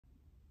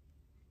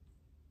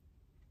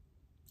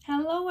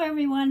Hello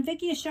everyone,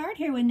 Vicki Achard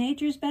here with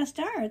Nature's Best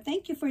Art.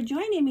 Thank you for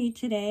joining me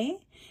today.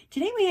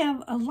 Today we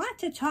have a lot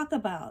to talk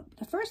about.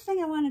 The first thing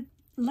I want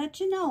to let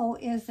you know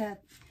is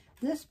that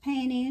this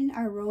painting,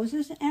 our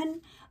roses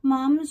and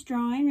Mom's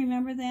drawing,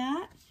 remember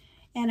that?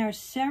 And our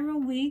several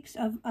weeks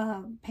of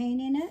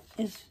painting it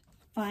is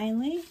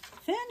finally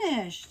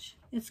finished.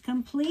 It's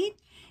complete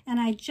and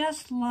I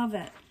just love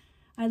it.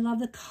 I love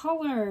the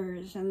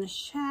colors and the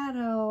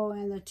shadow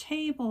and the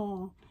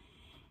table.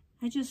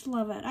 I just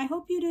love it. I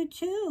hope you do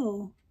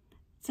too.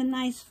 It's a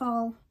nice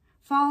fall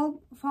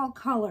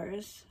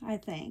colors, I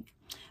think.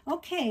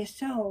 Okay,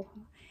 so,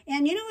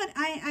 and you know what?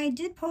 I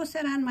did post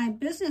that on my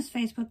business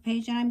Facebook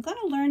page, and I'm going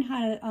to learn how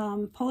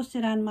to post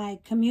it on my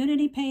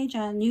community page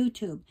on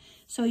YouTube.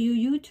 So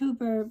you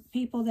YouTuber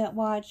people that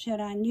watch it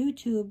on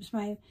YouTube's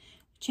my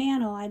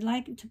channel, I'd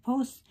like to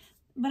post,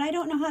 but I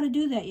don't know how to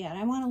do that yet.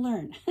 I want to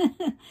learn.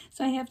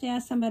 So I have to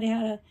ask somebody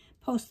how to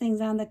post things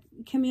on the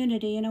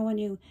community. You know, when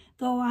you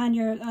go on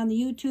the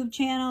YouTube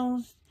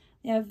channels,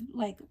 they have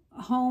like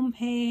a home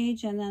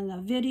page and then the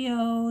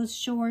videos,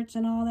 shorts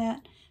and all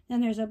that.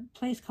 Then there's a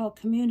place called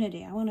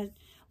community. I want to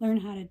learn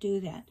how to do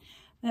that.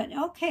 But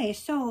okay,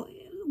 so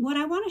what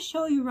I want to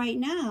show you right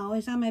now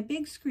is on my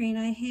big screen,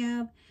 I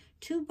have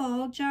two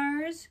ball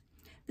jars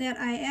that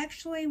I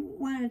actually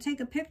wanted to take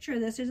a picture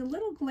of this. There's a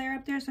little glare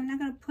up there, so I'm not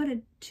going to put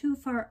it too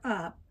far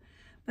up.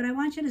 But I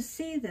want you to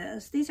see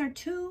this. These are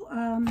two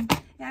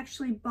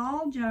actually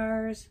ball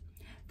jars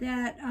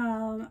that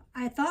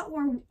I thought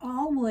were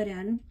all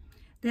wooden,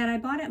 that I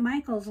bought at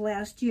Michael's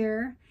last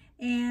year.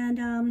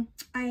 And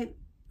I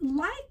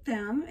like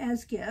them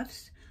as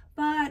gifts,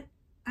 but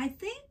I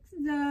think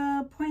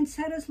the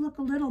poinsettias look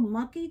a little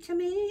mucky to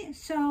me.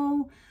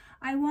 So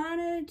I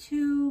wanted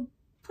to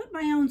put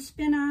my own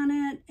spin on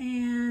it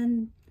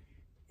and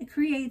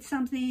create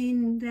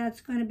something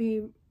that's going to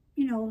be,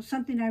 you know,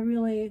 something I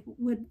really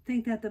would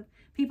think that the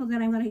people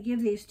that I'm going to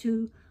give these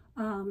to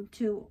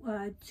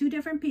two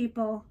different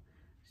people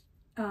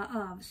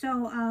of.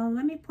 So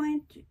let me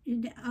point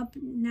up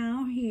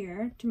now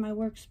here to my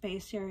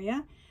workspace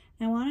area.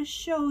 And I want to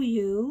show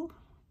you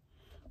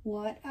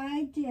what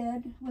I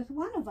did with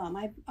one of them.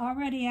 I've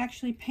already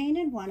actually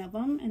painted one of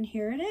them, and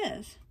here it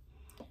is.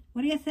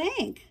 What do you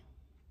think?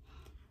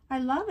 I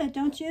love it,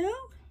 don't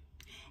you?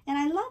 And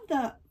I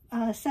love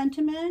the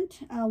sentiment,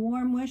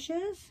 warm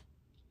wishes.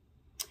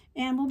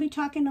 And we'll be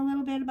talking a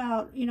little bit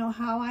about, you know,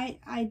 how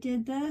I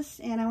did this,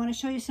 and I want to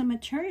show you some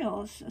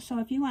materials. So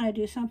if you want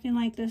to do something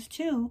like this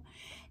too.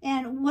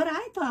 And what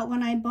I thought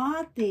when I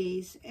bought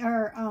these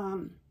are,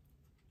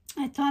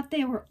 I thought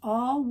they were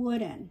all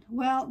wooden.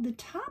 Well, the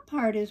top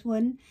part is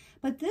wooden,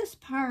 but this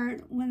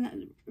part,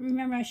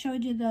 remember I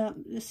showed you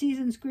the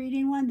Season's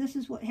Greeting one? This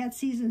is what had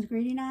Season's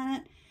Greeting on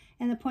it,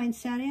 and the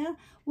poinsettia.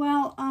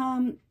 Well,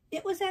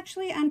 it was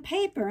actually on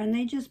paper, and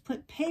they just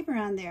put paper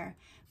on there.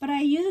 But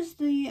I used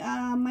the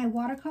my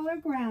watercolor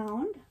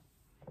ground.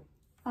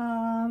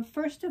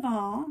 First of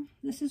all,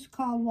 this is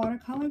called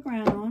Watercolor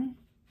Ground,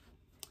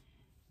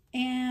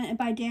 and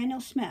by Daniel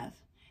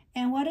Smith.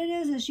 And what it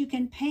is you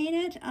can paint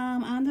it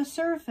on the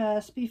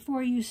surface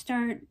before you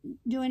start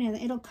doing it.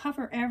 It'll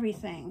cover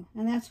everything,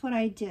 and that's what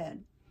I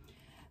did.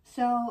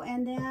 So,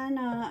 and then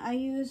I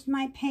used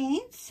my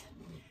paints.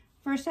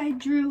 First I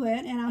drew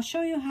it, and I'll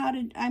show you how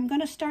to, I'm going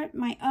to start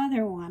my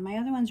other one. My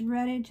other one's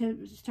ready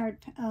to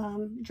start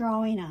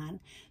drawing on.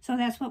 So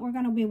that's what we're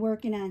going to be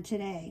working on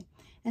today.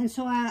 And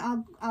so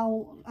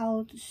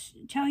I'll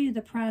tell you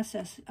the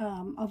process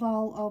of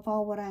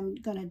all what I'm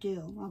going to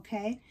do,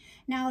 okay?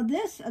 Now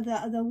this,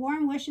 the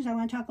warm wishes, I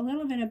want to talk a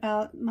little bit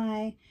about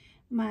my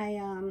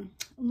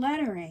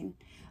lettering.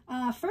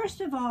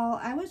 First of all,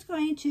 I was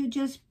going to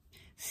just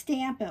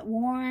stamp it,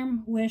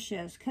 warm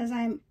wishes, because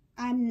I'm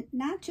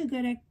not too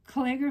good at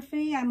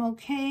calligraphy. I'm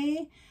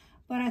okay,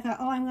 but I thought,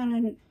 oh, I'm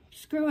going to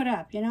screw it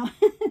up, you know.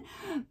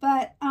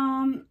 But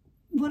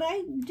what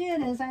I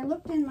did is I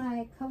looked in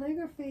my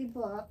calligraphy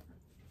book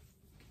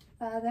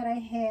that I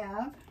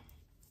have.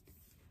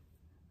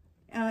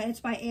 It's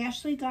by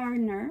Ashley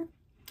Gardner.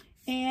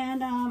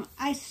 And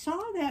I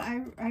saw that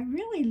I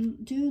really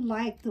do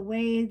like the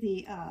way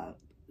the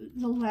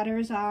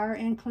letters are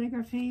in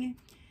calligraphy.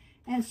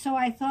 And so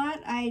I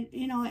thought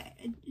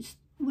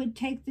would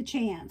take the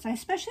chance. I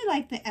especially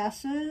like the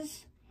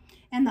S's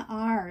and the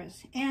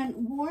R's,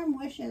 and Warm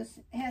Wishes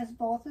has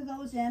both of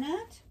those in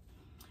it.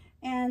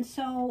 And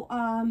so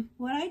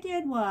what I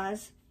did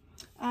was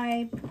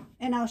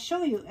and I'll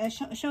show you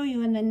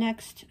in the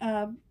next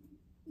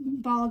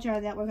ball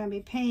jar that we're going to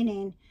be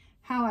painting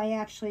how I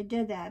actually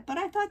did that. But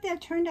I thought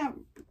that turned out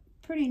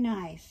pretty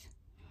nice.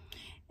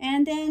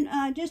 And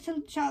then just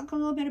to talk a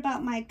little bit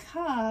about my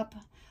cup,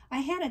 I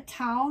had a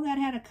towel that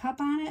had a cup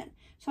on it.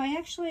 So I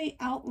actually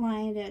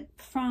outlined it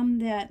from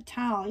that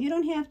towel. You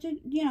don't have to,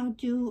 you know,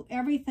 do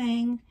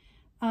everything,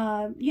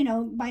 you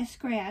know, by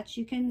scratch.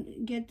 You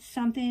can get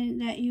something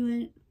that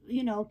you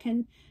know,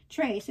 can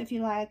trace if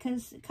you like,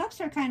 because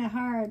cups are kind of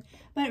hard.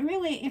 But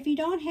really, if you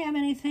don't have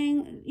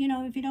anything, you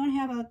know, if you don't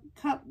have a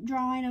cup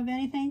drawing of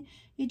anything,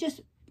 you just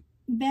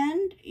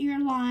bend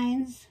your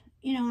lines,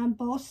 you know, on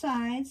both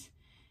sides,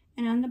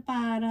 and on the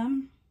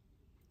bottom,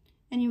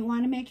 and you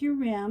want to make your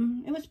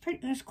rim.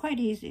 It's quite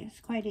easy. It's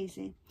quite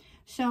easy.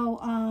 So,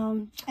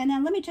 and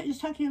then let me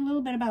just talk to you a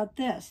little bit about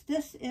this.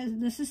 This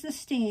is the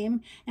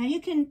steam. Now you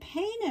can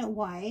paint it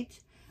white,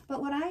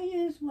 but what I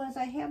used was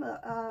I have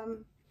a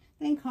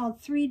thing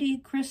called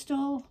 3D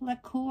crystal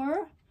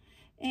lacquer,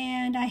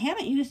 and I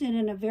haven't used it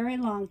in a very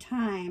long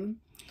time.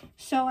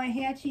 So I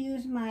had to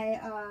use my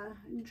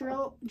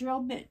drill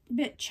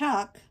bit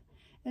chuck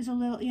as a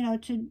little, you know,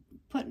 to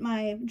put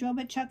my drill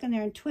bit chuck in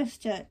there and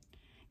twist it.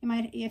 You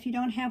might, if you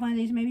don't have one of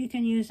these, maybe you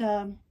can use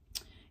a,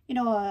 you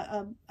know,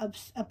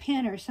 a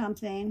pin or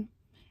something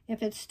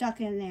if it's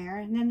stuck in there.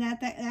 And then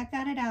that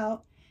got it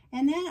out.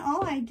 And then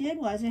all I did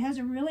was, it has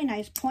a really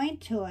nice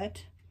point to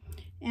it.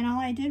 And all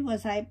I did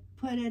was I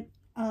put it,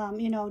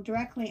 you know,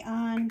 directly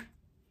on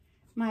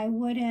my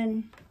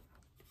wooden,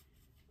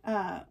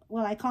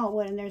 well, I call it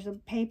wooden, there's a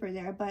paper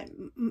there, but,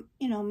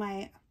 you know,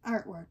 my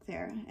artwork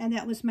there. And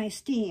that was my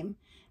steam.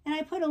 And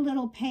I put a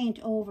little paint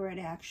over it,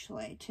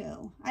 actually,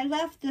 too. I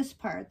left this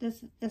part,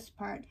 this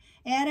part,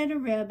 added a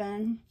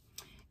ribbon,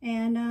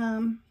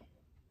 and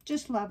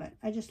just love it.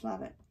 I just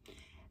love it.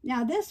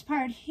 Now, this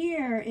part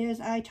here is,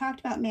 I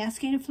talked about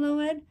masking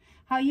fluid,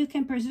 how you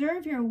can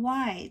preserve your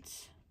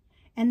whites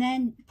and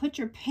then put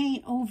your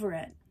paint over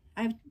it.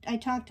 I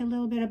talked a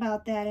little bit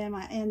about that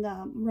in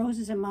the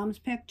Roses and Mums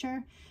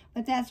picture,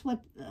 but that's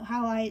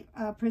how I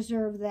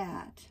preserve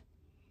that.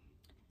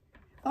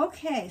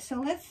 Okay,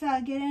 so let's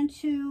get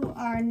into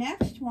our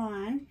next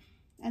one,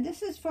 and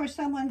this is for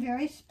someone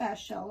very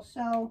special.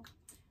 So,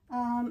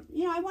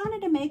 you know, I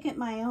wanted to make it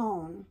my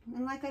own,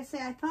 and like I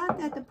say, I thought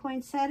that the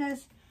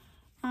poinsettias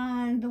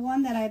on the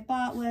one that I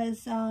bought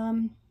was,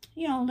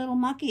 you know, a little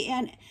mucky,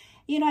 and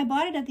you know, I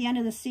bought it at the end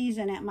of the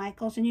season at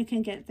Michael's, and you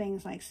can get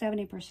things like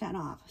 70%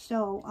 off.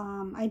 So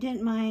I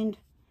didn't mind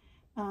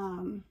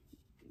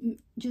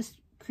just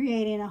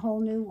creating a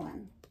whole new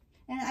one,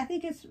 and I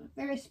think it's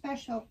very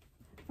special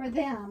for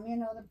them, you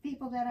know, the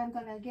people that I'm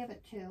going to give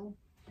it to.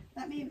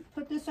 Let me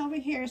put this over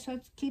here so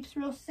it keeps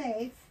real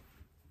safe.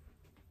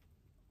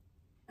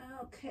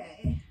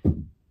 Okay.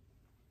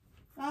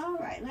 All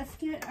right, let's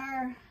get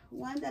our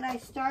one that I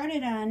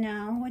started on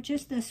now, which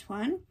is this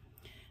one.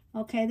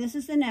 Okay, this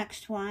is the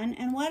next one.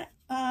 And what,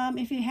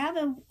 if you have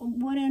a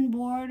wooden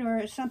board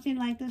or something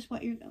like this,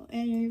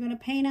 and you're going to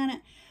paint on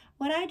it,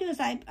 what I do is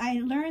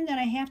I learned that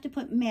I have to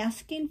put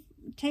masking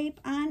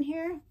tape on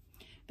here,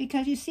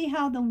 because you see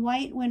how the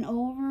white went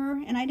over,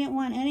 and I didn't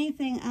want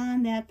anything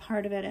on that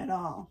part of it at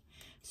all.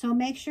 So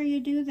make sure you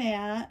do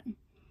that.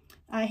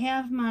 I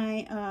have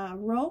my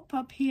rope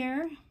up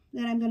here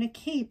that I'm going to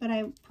keep, but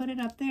I put it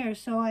up there.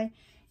 So I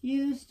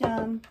used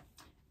my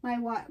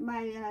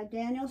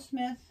Daniel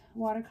Smith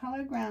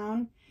watercolor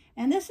ground,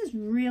 and this is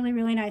really,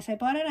 really nice. I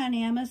bought it on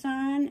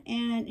Amazon,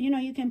 and you know,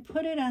 you can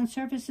put it on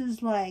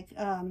surfaces like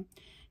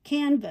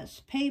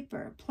canvas,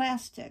 paper,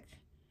 plaster,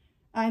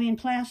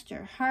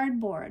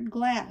 hardboard,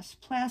 glass,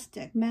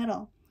 plastic,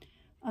 metal,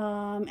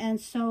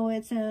 and so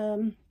it's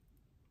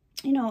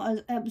you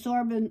know,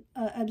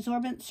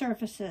 absorbent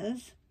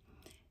surfaces.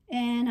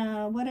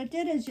 And what it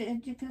did is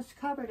it just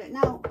covered it.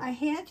 Now I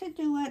had to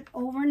do it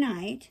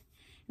overnight,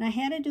 and I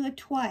had to do it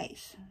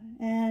twice,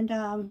 and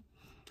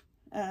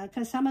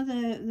because some of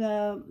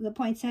the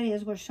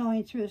poinsettias were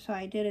showing through, so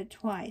I did it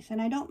twice.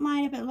 And I don't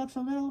mind if it looks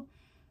a little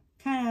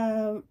kind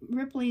of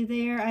ripply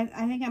there.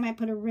 I think I might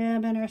put a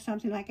ribbon or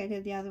something like I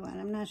did the other one.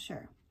 I'm not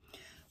sure.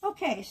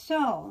 Okay,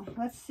 so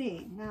let's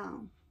see.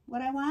 Now,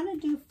 what I want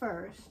to do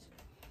first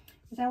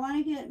is I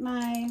want to get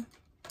my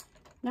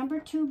number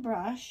 2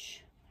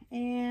 brush,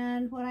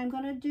 and what I'm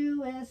going to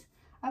do is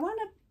I want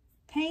to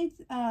paint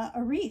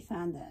a wreath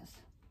on this.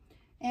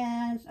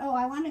 And oh,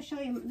 I want to show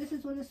you, this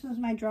was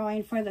my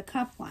drawing for the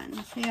cup one.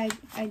 See,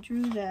 I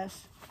drew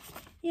this,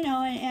 you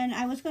know, and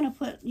I was going to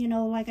put, you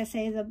know, like I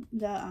say, the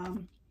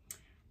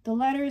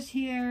letters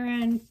here,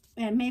 and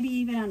maybe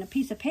even on a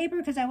piece of paper,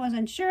 because I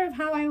wasn't sure of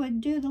how I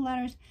would do the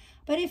letters.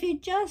 But if you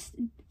just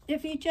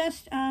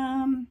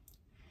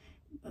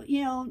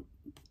you know,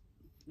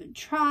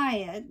 try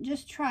it,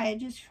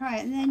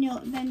 and then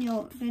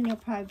you'll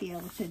probably be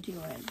able to do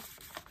it.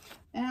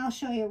 And I'll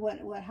show you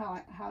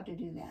how to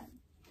do that.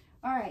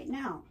 All right,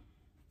 now,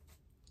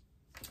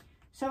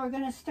 so we're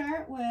going to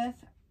start with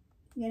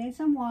getting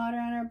some water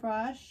on our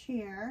brush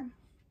here.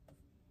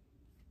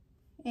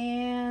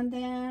 And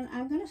then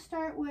I'm going to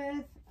start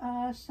with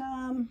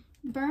some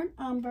burnt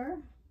umber.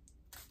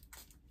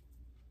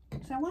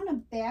 So I want a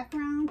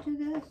background to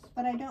this,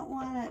 but I don't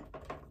want it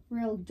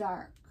real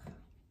dark.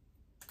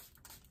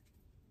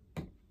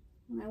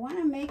 And I want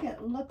to make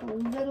it look a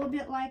little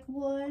bit like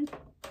wood.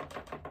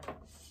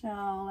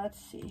 So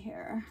let's see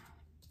here.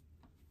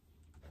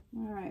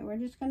 All right, we're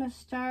just going to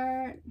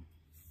start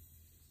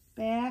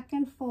back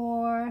and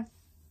forth.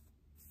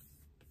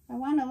 I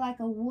want like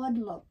a wood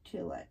look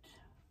to it.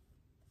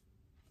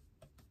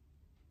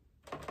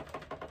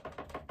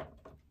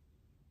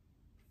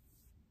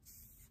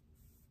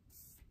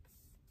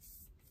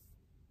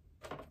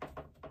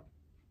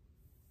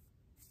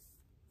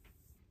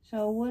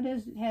 So wood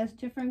has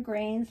different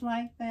grains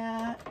like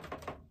that,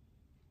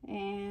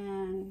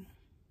 and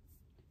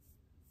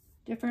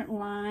different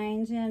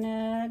lines in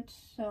it.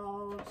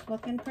 So it's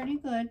looking pretty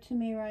good to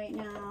me right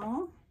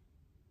now.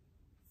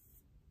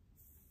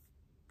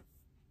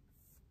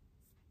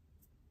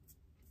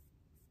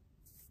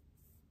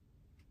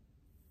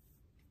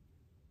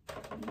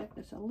 Get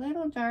this a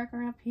little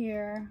darker up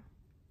here.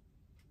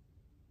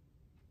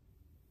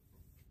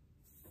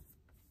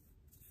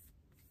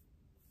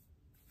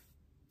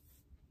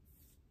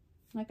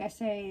 Like I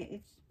say,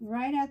 it's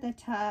right at the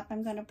top.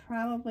 I'm going to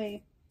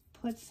probably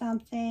put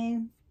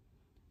something.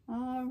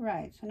 All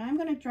right, so now I'm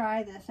going to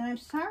dry this. And I'm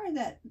sorry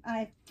that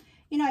I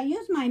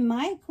used my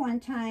mic one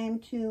time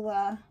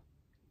to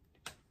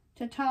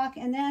talk,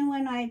 and then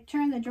when I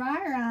turned the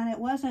dryer on, it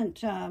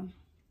wasn't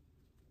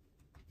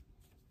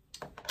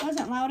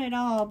loud at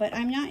all. But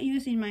I'm not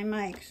using my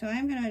mic, so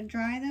I'm going to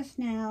dry this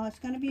now. It's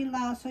going to be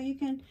loud, so you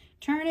can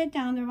turn it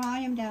down, the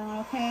volume down,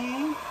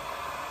 okay?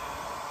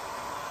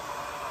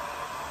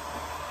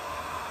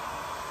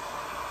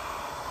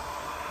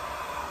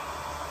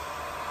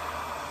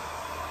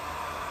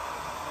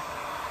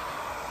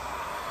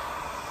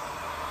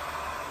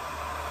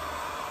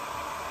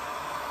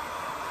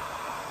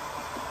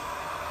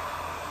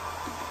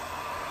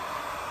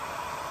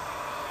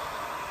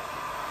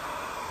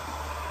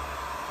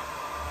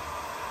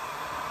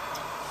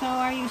 So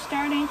are you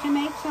starting to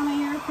make some of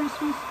your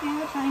Christmas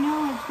gifts? I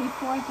know it's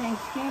before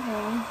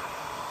Thanksgiving,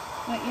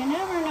 but you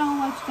never know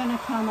what's going to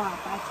come up,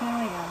 I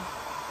tell you.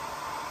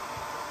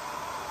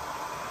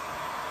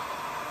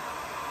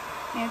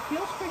 It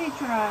feels pretty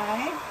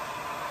dry.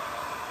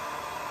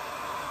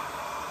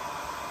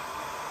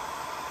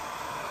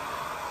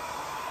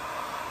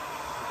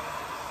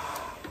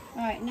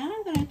 All right, now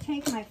I'm going to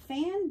take my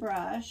fan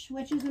brush,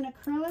 which is an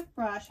acrylic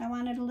brush. I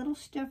want it a little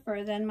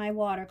stiffer than my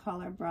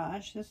watercolor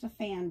brush. This is a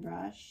fan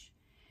brush.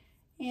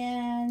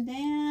 And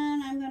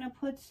then I'm going to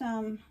put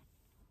some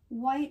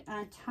white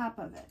on top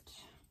of it.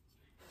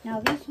 Now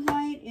this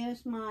white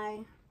is my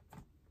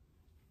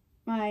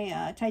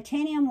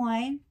titanium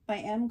white by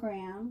M.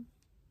 Graham.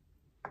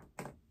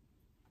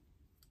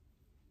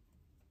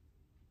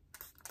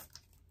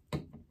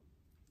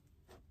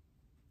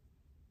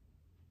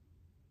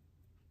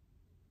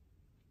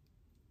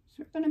 So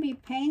we're going to be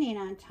painting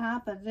on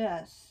top of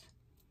this,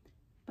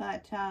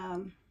 but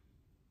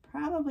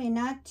probably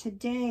not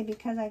today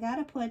because I got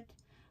to put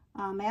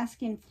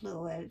masking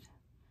fluid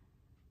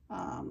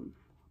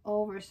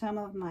over some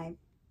of my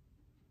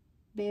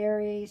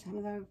berries.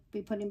 I'm going to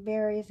be putting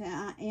berries,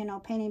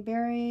 painting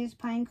berries,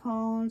 pine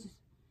cones,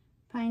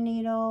 pine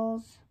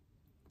needles.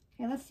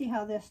 Okay, let's see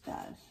how this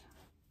does.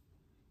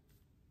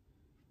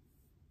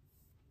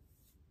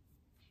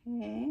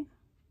 Okay.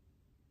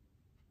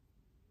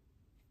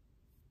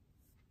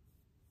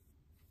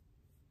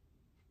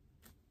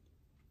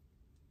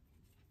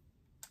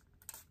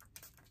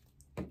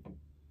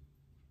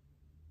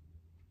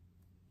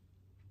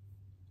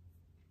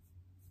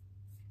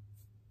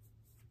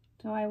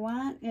 So I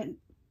want it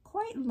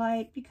quite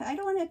light because I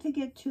don't want it to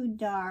get too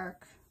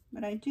dark,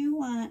 but I do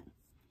want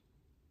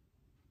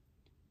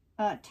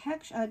a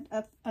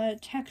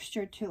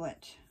texture to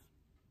it.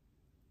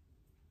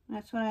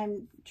 That's what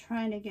I'm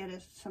trying to get,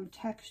 is some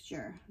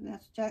texture.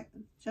 That's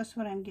just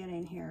what I'm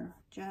getting here,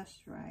 just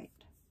right.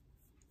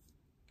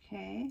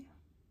 Okay.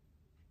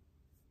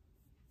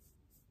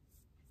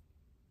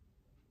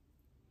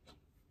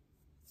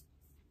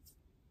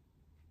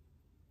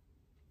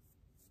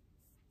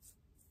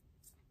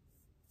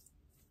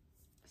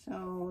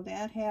 So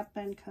that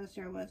happened because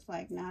there was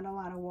like not a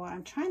lot of water.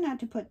 I'm trying not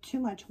to put too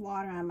much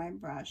water on my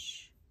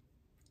brush,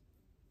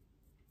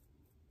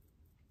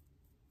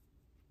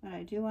 but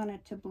I do want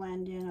it to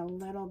blend in a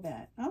little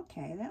bit.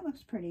 Okay, that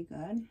looks pretty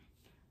good.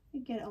 You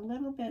get a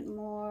little bit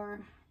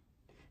more.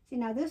 See,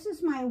 now this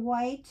is my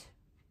white,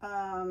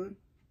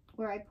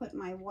 where I put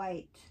my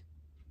white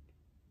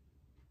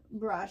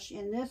brush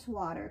in this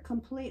water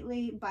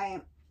completely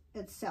by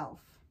itself.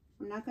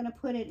 I'm not going to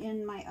put it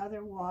in my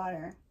other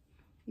water.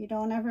 You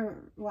don't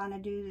ever want to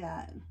do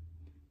that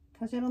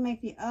because it'll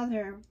make the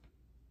other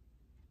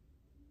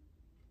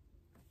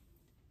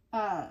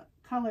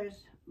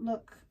colors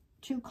look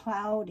too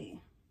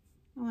cloudy.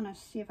 I want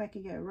to see if I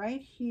can get it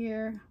right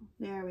here.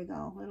 There we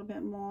go. A little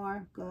bit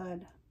more.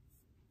 Good. A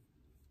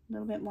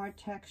little bit more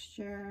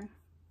texture.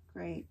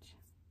 Great.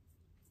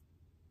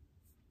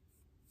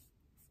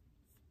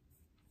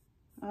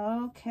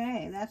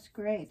 Okay, that's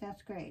great.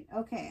 That's great.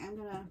 Okay, I'm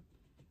going to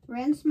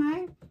rinse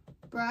my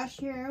brush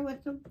here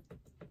with the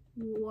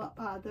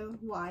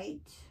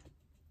white,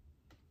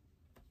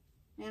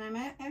 and I'm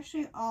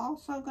actually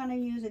also going to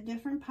use a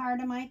different part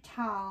of my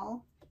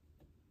towel.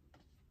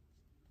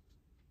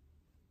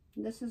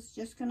 This is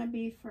just going to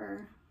be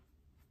for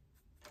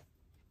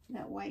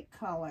that white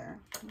color.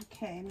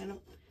 Okay, I'm gonna,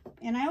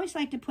 and I always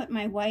like to put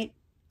my white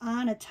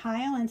on a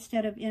tile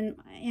instead of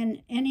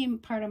in any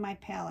part of my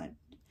palette,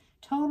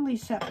 totally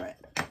separate.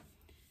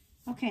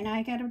 Okay, now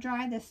I got to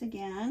dry this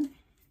again.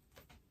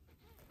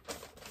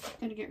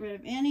 going to get rid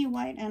of any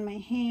white on my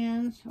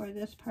hands or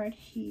this part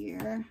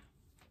here.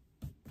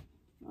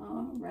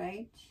 All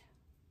right.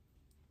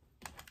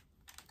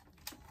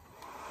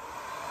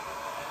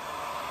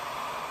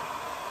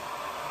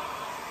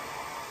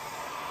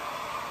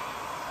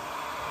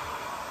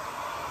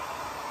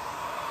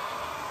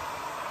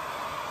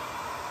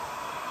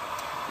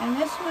 And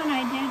this one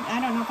I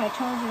don't know if I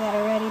told you that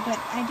already, but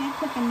I did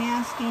put the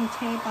masking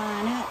tape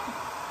on it.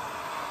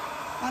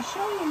 I'll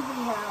show you the,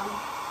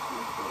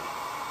 let's see.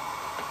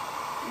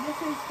 This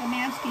is the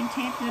masking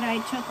tape that I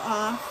took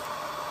off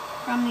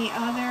from the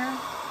other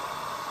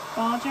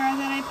ball jar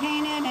that I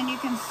painted, and you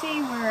can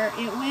see where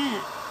it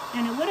went.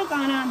 And it would have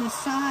gone on the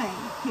side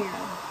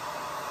here.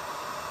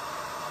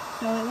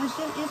 So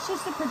it's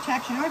just a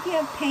protection. Or if you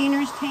have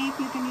painter's tape,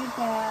 you can use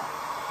that.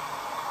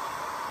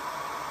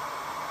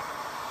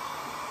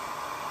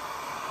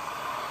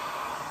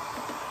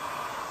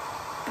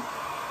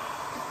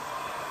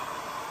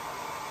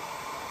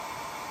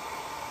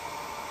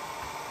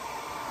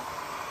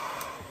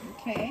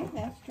 Okay,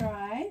 that's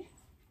dried.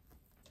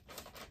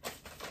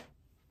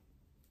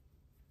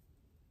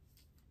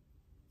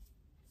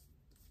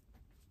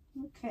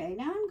 Okay,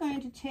 now I'm going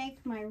to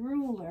take my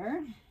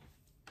ruler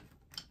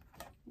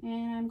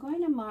and I'm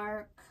going to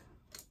mark,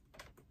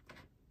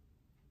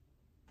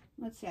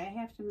 let's see, I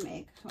have to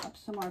make up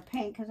some more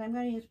paint because I'm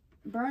going to use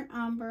burnt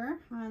umber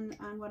on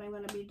what I'm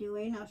going to be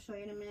doing. I'll show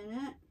you in a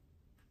minute.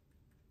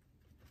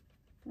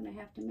 I'm going to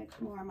have to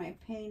mix more of my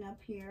paint up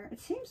here.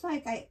 It seems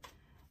like I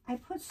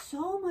put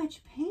so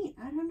much paint.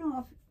 I don't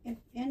know if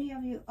any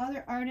of you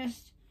other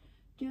artists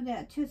do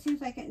that too. It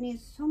seems like it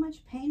needs so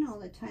much paint all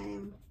the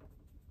time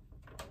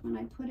when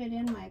I put it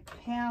in my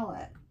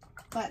palette.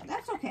 But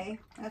that's okay.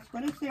 That's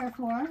what it's there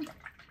for.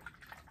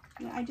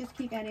 Yeah, I just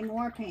keep adding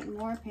more paint,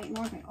 more paint,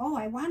 more paint. Oh,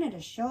 I wanted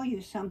to show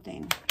you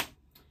something.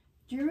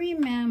 Do you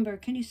remember,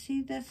 can you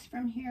see this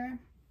from here?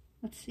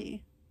 Let's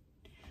see.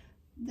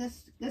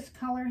 This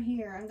color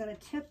here, I'm going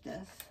to tip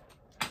this.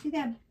 See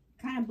that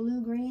kind of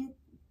blue-green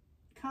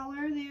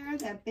color there,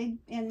 that big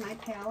in my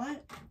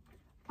palette?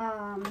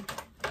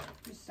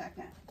 Just a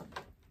second.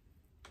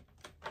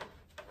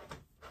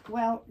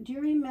 Well, do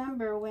you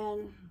remember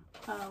when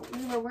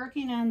we were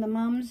working on the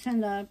mums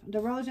and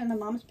the rose and the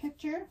mums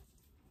picture?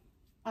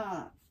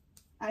 I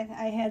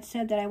had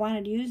said that I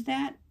wanted to use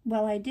that.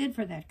 Well, I did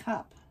for that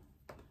cup.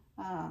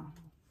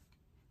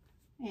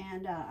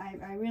 And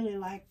I really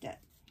liked it.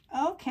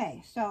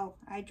 Okay, so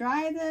I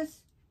dry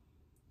this,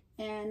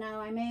 and now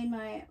I made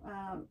my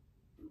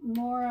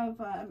more of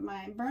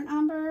my burnt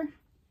umber.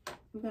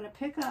 I'm going to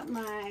pick up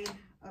my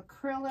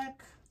acrylic,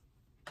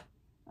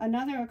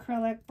 another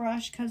acrylic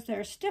brush because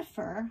they're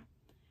stiffer,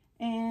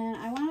 and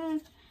I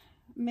want to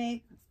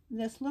make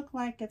this look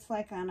like it's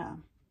like on a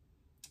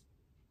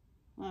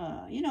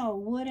you know,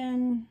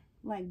 wooden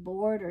like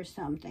board or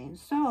something.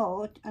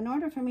 So in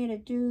order for me to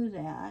do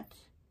that,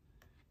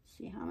 let's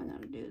see how I'm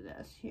going to do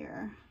this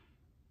here.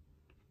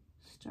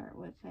 Start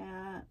with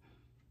that.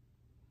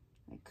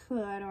 I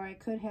could, or I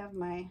could have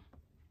my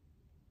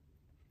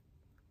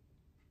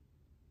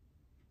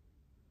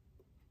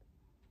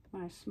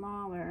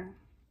smaller,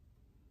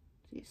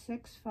 see,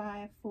 6,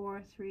 5,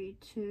 4, 3,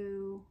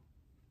 2,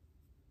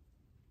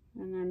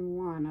 and then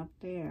 1 up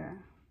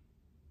there.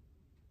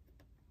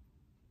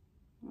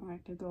 Or I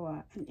could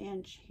go an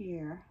inch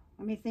here.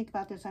 Let me think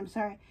about this. I'm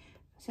sorry.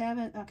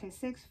 7, okay,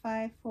 6,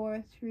 5,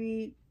 4,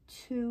 3,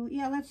 2.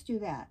 Yeah, let's do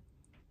that.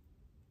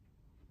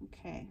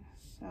 Okay,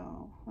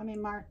 so let me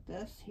mark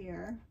this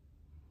here.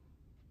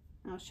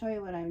 I'll show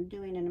you what I'm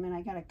doing in a minute.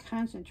 I got to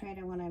concentrate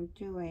on what I'm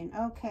doing.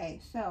 Okay,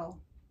 so.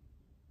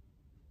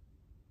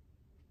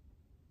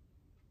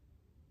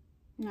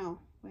 No,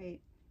 wait.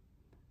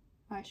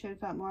 I should have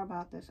thought more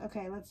about this.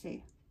 Okay, let's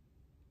see.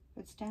 If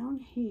it's down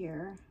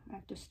here, I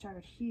have to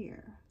start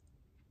here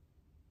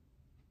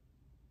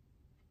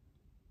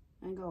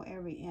and go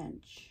every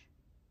inch.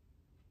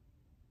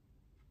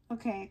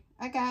 Okay,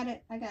 I got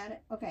it. I got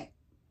it. Okay.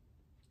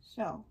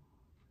 So,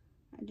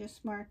 I'm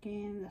just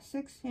marking the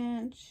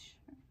 6-inch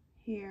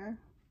here.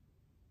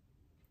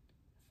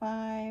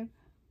 5,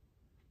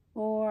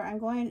 4. I'm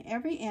going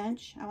every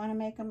inch. I want to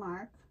make a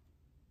mark.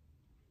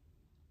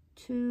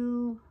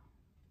 2.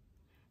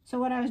 So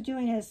what I was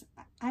doing is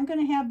I'm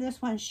going to have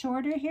this one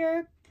shorter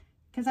here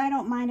because I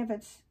don't mind if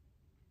it's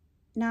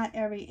not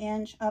every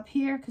inch up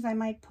here because I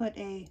might put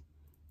a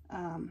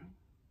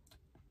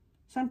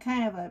some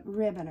kind of a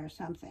ribbon or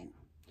something.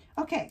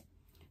 Okay,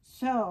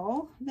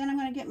 so then I'm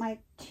going to get my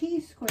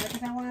T-square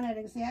because I want it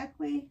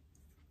exactly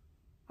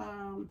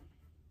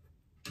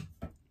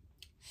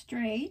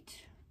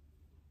straight.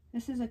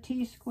 This is a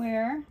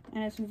T-square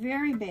and it's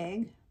very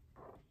big.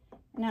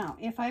 Now,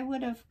 if I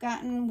would have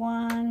gotten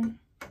one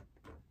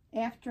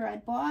after I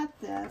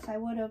bought this, I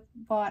would have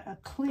bought a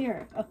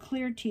clear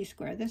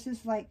T-square. This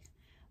is like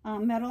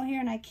metal here,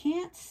 and I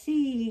can't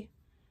see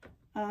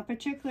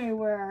particularly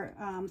where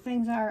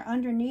things are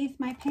underneath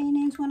my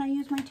paintings when I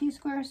use my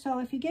T-square. So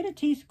if you get a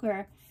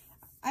T-square,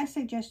 I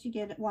suggest you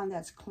get one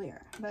that's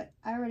clear. But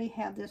I already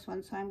have this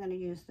one, so I'm going to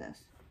use this.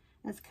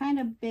 It's kind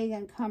of big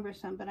and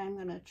cumbersome, but I'm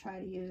going to try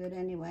to use it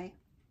anyway.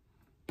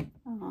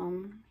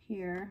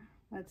 Here,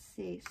 let's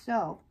see.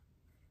 So,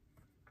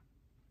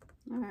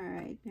 all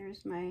right,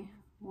 there's my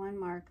one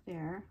mark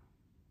there.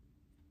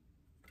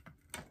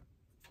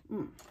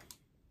 You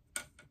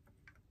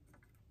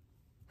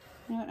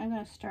know what, I'm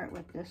going to start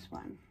with this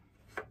one.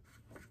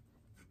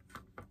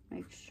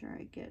 Make sure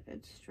I get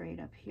it straight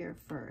up here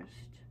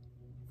first.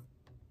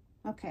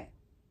 Okay.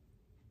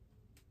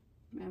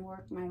 And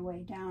work my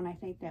way down. I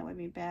think that would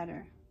be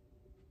better.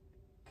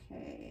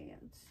 Okay,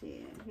 let's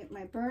see. Get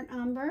my burnt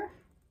umber.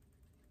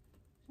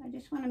 So I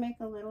just want to make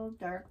a little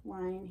dark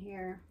line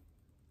here.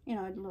 You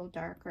know, a little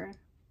darker.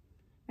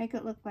 Make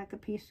it look like a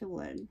piece of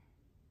wood.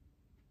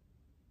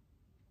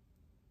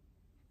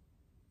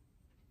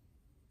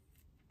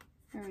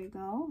 There we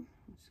go.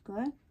 That's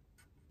good.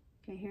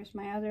 Okay, here's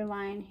my other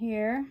line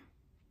here.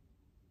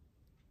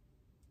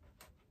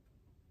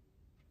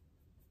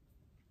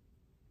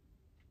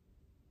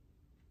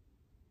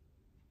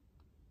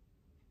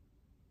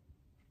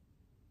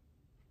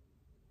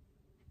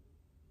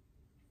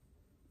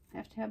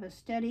 Have to have a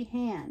steady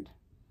hand.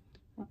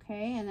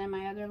 Okay, and then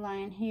my other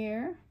line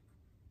here.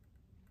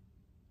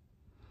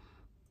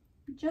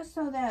 Just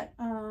so that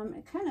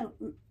it kind of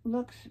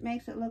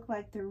makes it look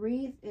like the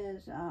wreath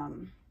is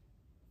on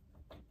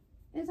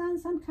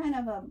some kind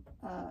of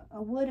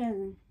a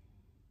wooden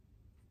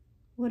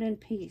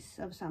piece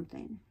of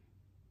something.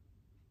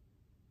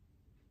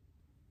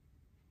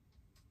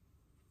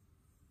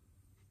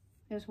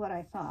 Is what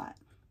I thought.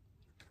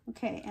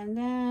 Okay, and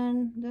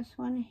then this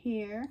one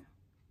here.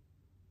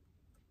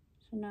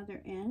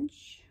 Another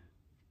inch.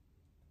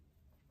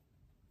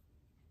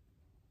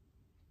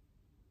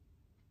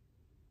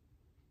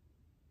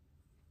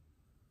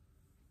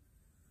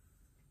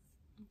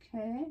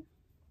 Okay.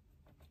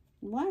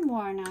 One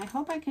more now. I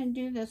hope I can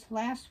do this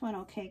last one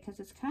okay, because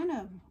it's kind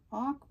of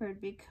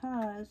awkward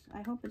because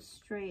I hope it's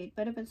straight,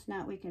 but if it's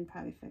not, we can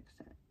probably fix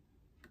it.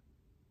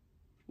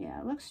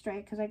 Yeah, it looks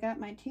straight because I got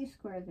my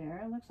T-square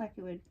there. It looks like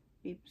it would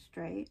be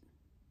straight.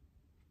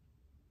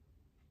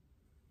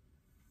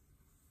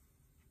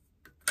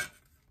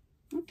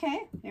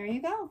 Okay, there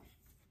you go.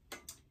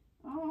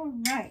 All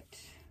right.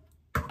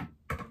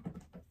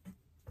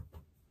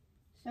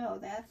 So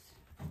that's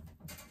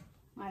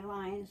my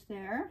lines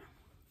there.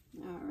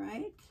 All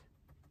right.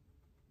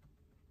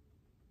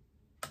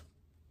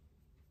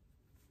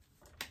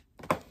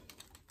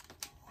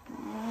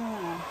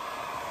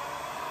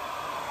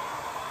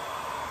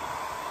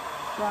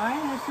 Dry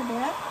this a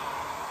bit.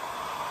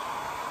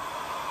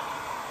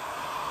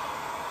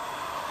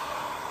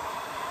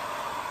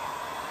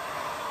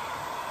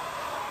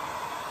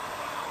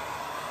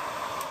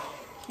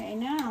 Okay,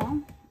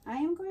 now I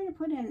am going to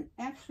put in,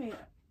 actually,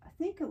 I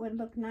think it would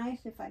look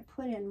nice if I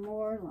put in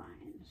more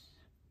lines.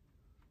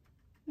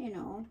 You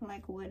know,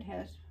 like wood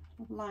has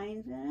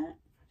lines in it.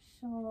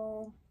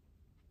 So,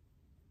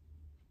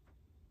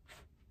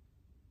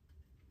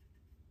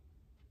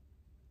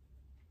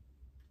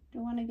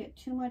 don't want to get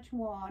too much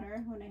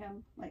water when I have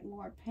like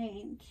more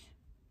paint.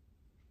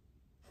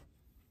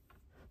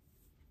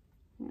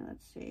 Now,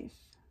 let's see,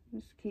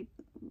 just keep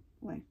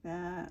like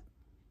that.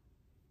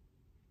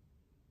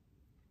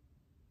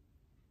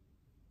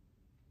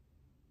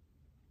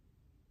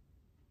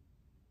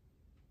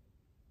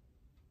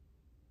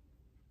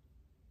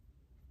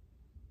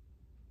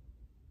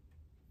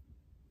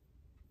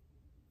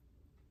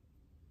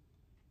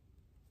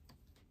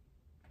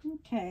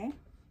 Okay.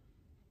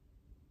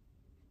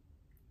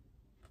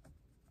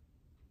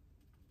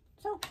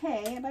 It's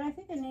okay, but I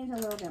think it needs a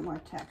little bit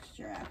more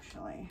texture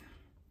actually.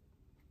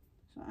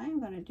 So I'm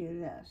going to do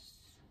this.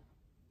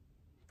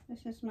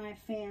 This is my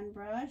fan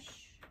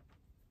brush.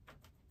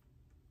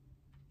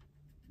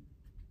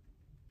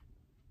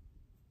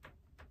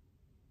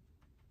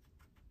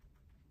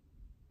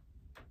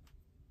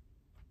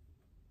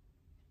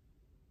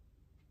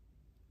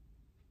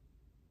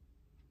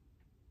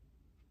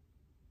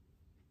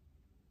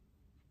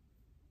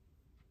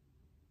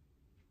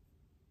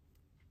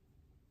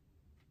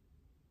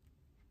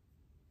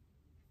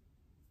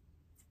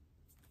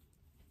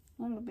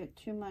 A little bit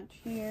too much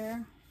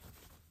here.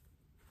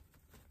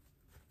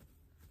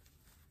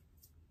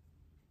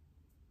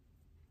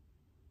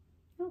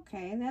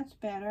 Okay, that's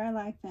better. I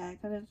like that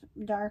because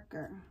it's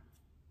darker.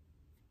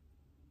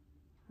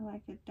 I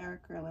like it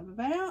darker a little bit,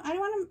 but I don't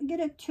want to get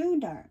it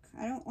too dark.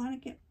 I don't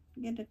want to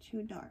get it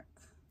too dark.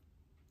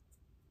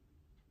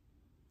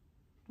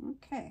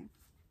 Okay.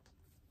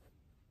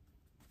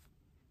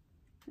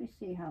 Let me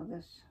see how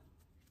this,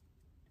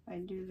 if I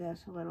do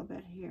this a little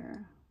bit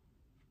here.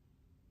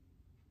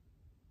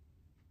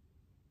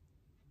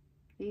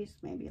 These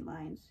maybe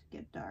lines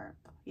get dark.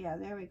 Yeah,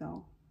 there we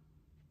go.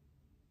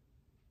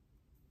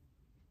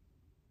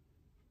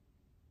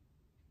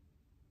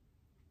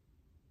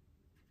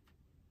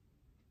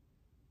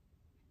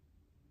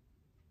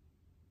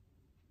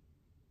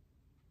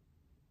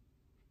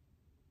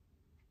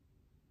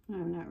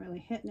 I'm not really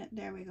hitting it.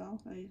 There we go.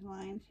 These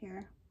lines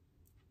here.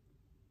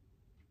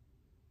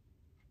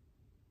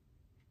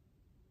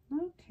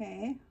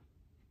 Okay.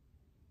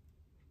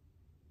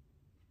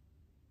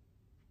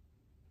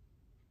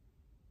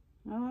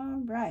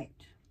 All right.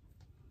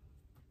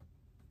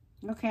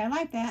 Okay, I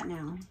like that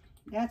now.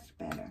 That's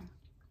better.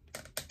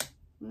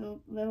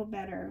 Little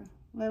better,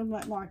 a little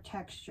bit more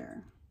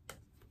texture.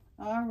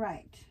 All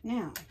right,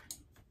 now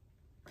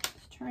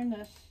let's turn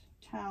this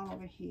towel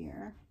over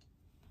here.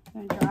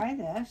 I'm gonna dry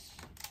this.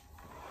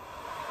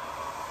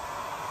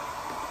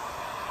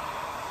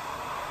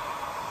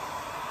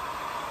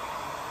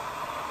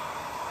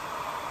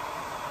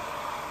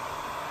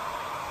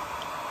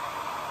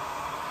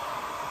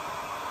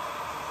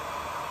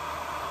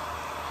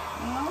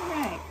 All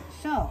right,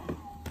 so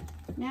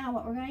now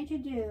what we're going to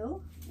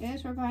do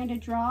is we're going to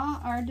draw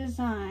our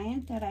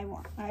design that I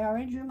want. I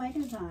already drew my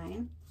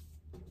design,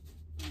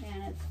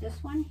 and it's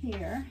this one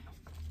here.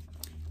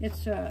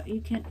 It's a,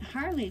 you can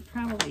hardly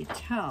probably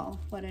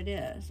tell what it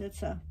is.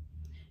 It's a,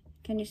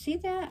 can you see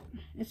that?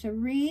 It's a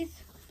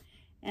wreath,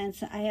 and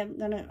so I am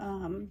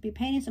gonna be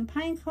painting some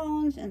pine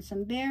cones and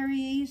some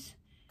berries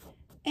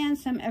and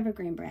some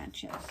evergreen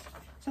branches.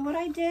 So what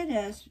I did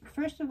is,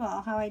 first of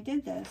all, how I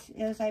did this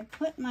is I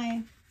put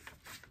my,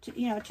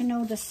 to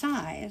know the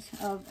size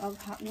of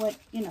how,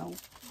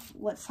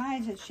 what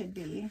size it should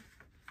be.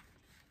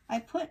 I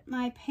put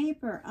my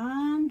paper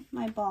on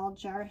my ball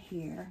jar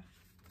here,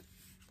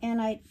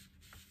 and I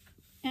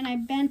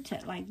bent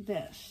it like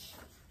this,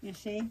 you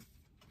see?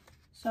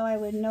 So I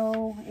would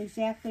know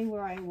exactly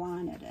where I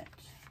wanted it.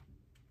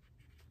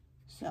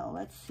 So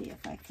let's see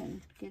if I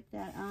can get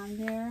that on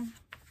there.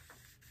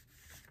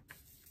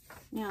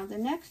 Now, the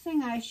next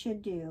thing I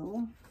should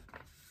do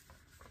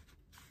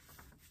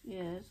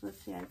is,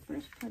 let's see, I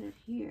first put it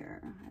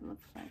here. It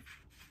looks like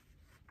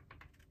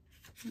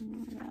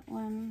that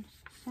one's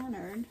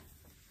centered,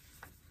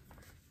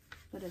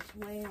 but it's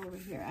way over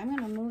here. I'm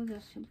going to move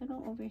this a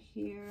little over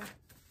here.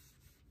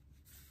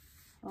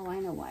 Oh, I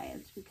know why.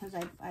 It's because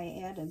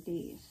I added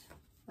these,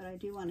 but I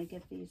do want to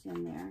get these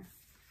in there.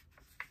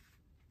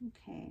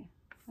 Okay,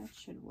 that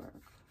should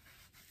work.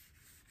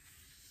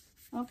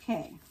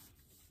 Okay.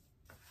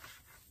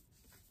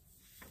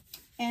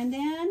 And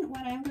then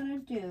what I'm going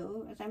to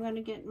do is I'm going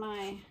to get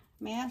my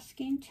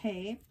masking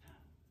tape,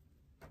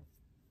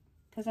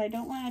 because I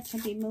don't want it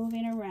to be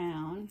moving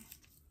around.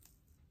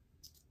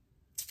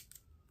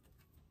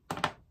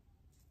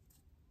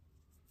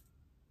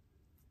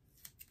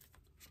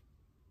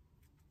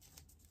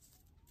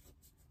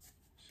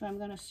 So I'm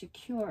going to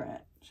secure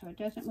it so it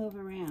doesn't move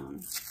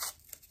around.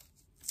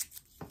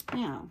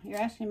 Now, you're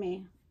asking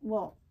me,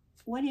 well,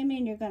 what do you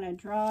mean you're going to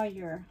draw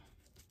your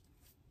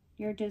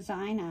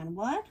design on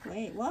what?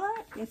 Wait,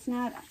 what? It's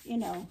not,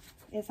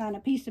 it's on a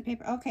piece of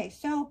paper. Okay,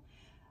 so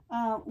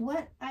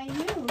what I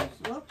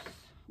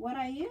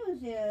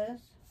use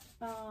is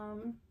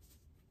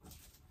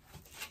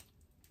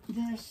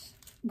this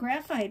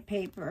graphite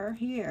paper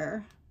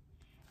here,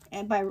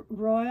 and by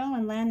Royal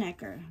and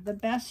Lannecker, the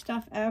best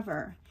stuff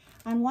ever.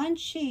 On one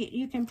sheet,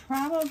 you can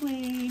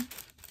probably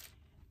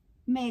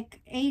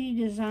make 80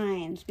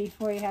 designs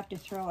before you have to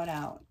throw it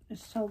out.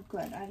 It's so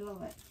good. I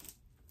love it.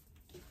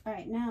 All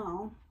right,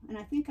 now, and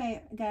I think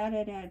I got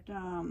it at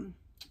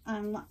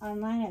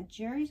online at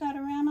Jerry's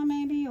Autorama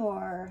maybe,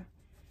 or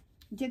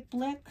Dick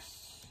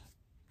Blick's,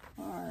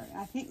 or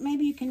I think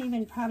maybe you can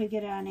even probably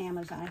get it on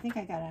Amazon. I think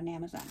I got it on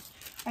Amazon.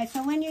 All right,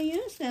 so when you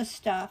use this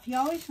stuff, you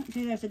always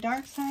do, there's a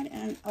dark side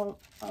and a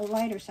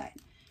lighter side,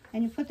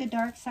 and you put the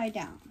dark side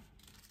down.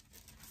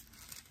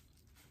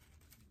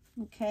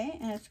 Okay,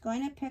 and it's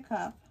going to pick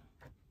up,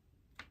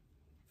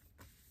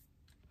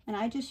 and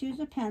I just use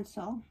a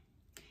pencil.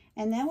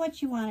 And then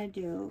what you want to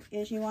do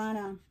is you want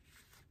to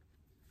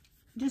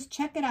just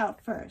check it out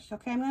first.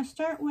 Okay, I'm going to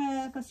start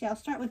with, let's see, I'll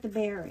start with the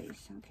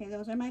berries. Okay,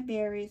 those are my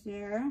berries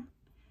there.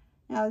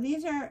 Now,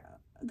 these are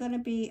going to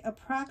be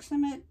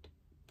approximate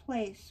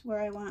place where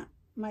I want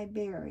my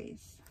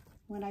berries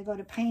when I go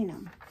to paint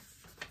them.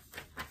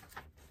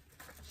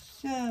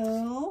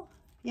 So,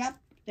 yep,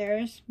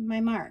 there's my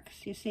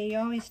marks. You see, you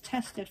always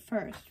test it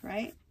first,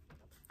 right?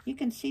 You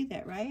can see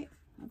that, right?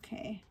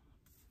 Okay.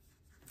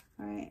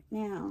 All right,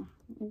 now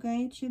I'm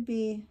going to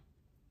be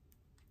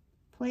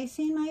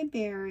placing my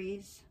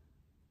berries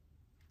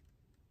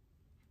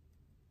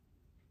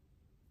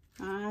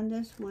on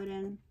this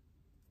wooden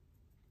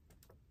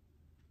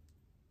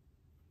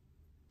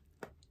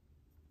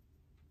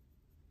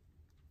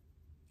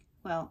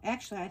well,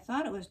 actually, I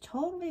thought it was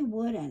totally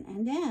wooden,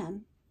 and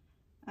then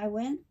I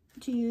went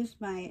to use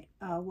my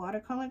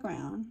watercolor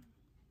ground,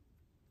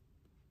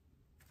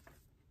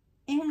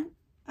 and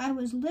I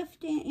was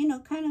lifting,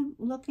 kind of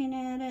looking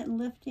at it and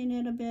lifting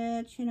it a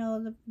bit,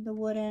 the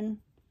wooden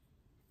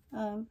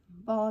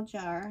ball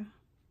jar.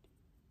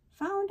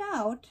 Found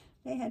out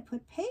they had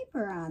put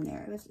paper on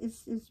there.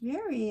 It's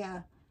very,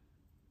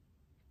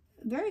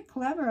 very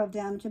clever of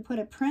them to put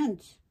a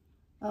print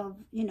of,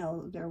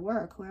 their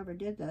work, whoever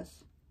did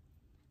this.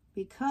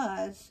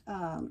 Because,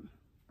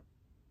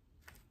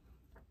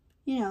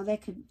 they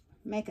could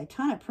make a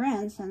ton of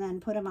prints and then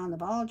put them on the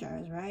ball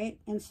jars, right?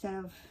 Instead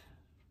of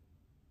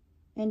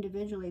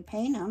individually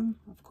paint them,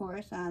 of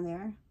course, on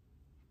there.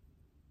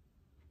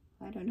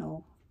 I don't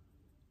know.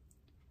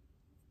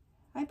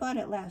 I bought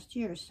it last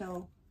year,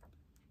 so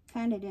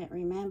kind of didn't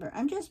remember.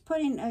 I'm just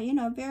putting, you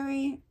know,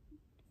 very,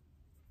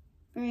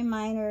 very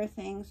minor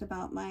things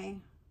about my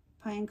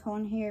pine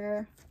cone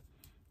here.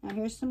 Now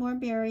here's some more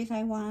berries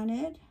I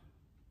wanted.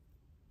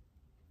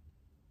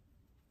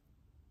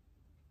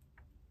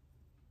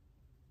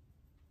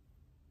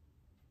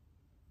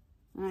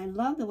 And I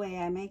love the way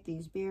I make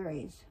these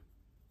berries.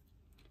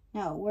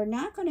 Now, we're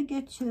not going to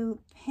get to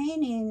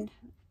painting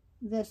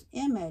this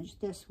image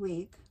this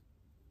week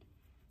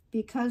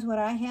because what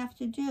I have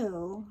to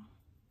do,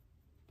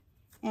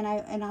 and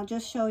I'll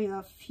just show you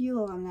a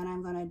few of them that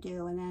I'm going to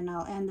do, and then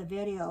I'll end the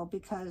video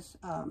because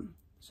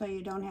so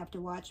you don't have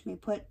to watch me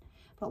put.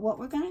 But what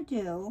we're going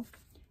to do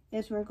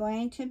is we're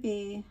going to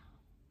be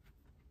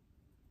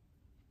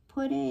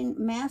putting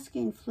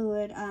masking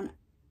fluid on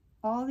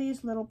all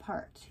these little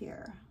parts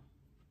here.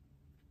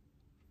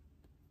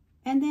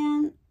 And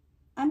then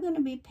I'm going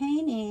to be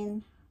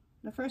painting,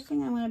 the first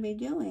thing I'm going to be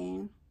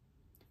doing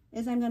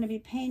is I'm going to be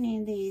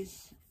painting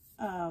these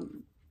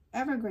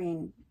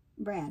evergreen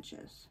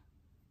branches.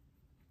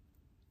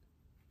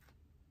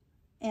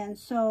 And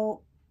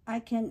so I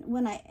can,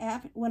 well,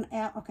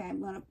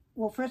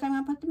 first I'm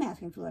going to put the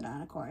masking fluid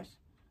on, of course,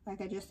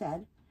 like I just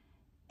said.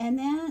 And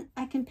then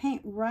I can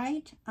paint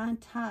right on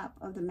top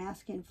of the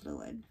masking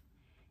fluid.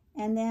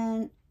 And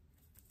then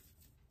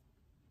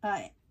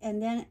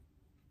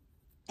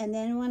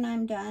when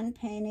I'm done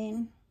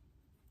painting,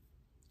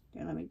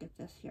 here, let me get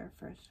this here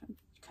first. I'm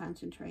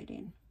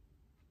concentrating.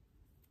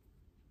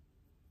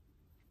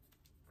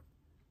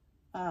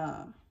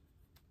 Okay,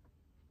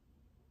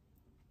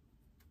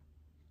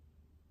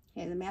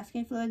 the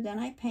masking fluid, then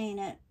I paint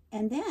it,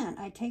 and then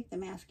I take the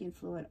masking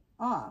fluid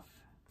off,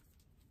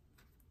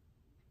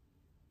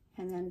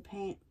 and then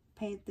paint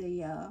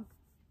the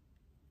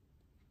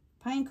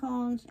pine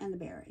cones and the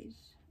berries.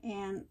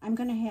 And I'm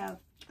going to have,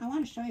 I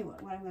want to show you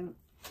what I'm going to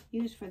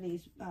use for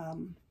these,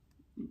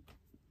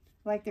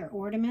 like their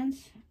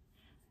ornaments.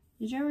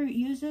 Did you ever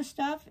use this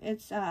stuff?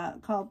 It's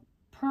called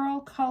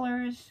Pearl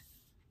Colors,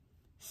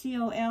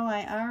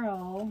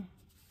 C-O-L-I-R-O,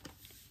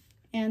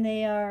 and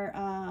they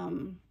are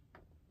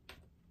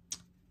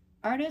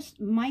Artist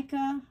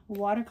Mica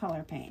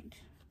watercolor paint.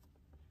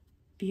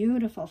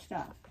 Beautiful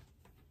stuff.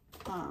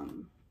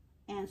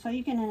 And so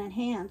you can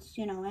enhance,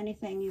 you know,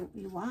 anything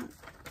you want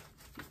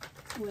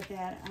with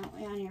that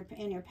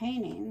in your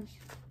paintings.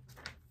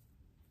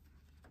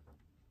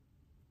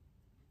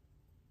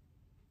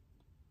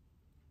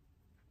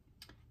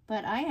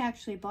 But I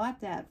actually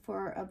bought that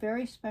for a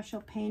very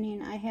special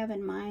painting I have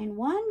in mind.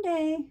 One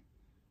day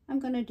I'm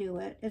going to do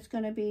it. It's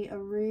going to be a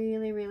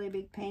really, really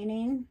big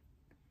painting,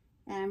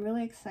 and I'm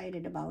really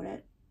excited about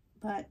it.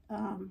 But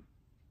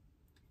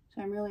so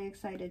I'm really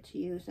excited to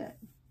use it.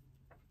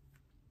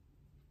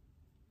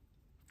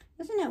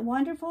 Isn't it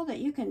wonderful that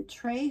you can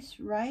trace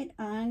right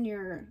on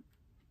your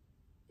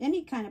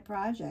any kind of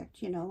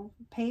project, you know,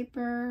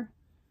 paper,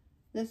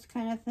 this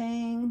kind of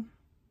thing.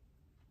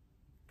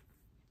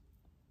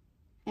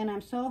 And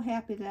I'm so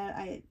happy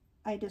that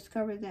I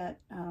discovered that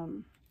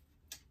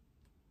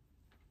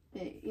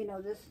you know,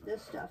 this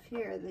stuff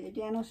here, the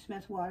Daniel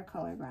Smith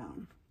watercolor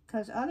brown,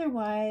 because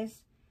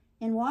otherwise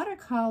in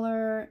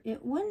watercolor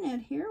it wouldn't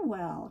adhere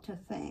well to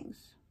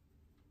things.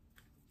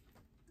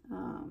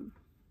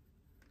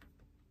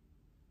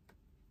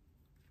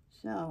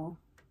 So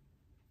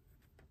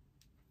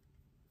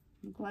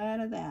I'm glad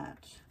of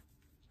that.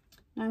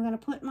 Now I'm going to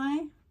put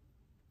my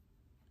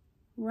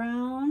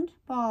round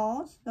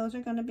balls. Those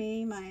are going to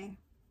be my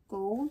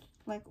gold,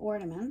 like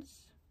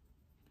ornaments.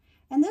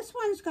 And this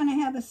one's going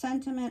to have a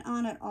sentiment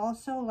on it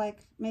also, like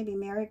maybe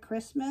Merry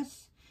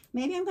Christmas.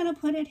 Maybe I'm going to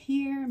put it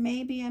here.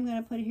 Maybe I'm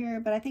going to put it here,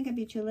 but I think it'd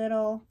be too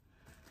little.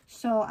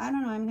 So I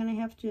don't know. I'm going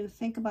to have to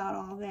think about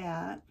all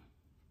that.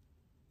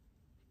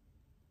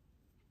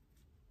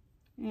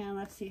 And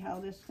let's see how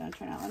this is going to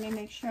turn out. Let me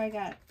make sure I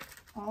got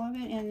all of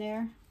it in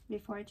there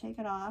before I take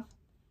it off.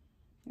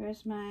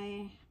 There's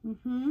my,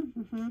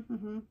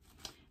 Okay,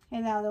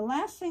 now the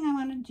last thing I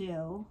want to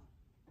do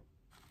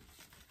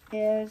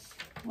is,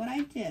 what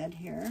I did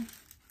here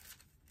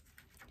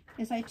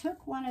is I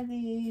took one of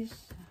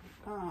these,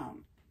 I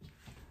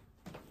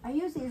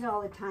use these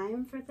all the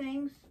time for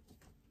things.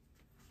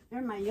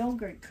 They're my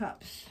yogurt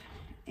cups.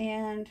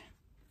 And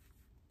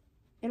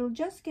it'll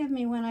just give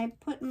me, when I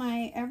put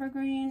my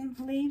evergreen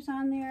leaves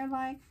on there,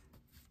 like,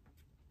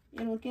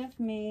 it'll give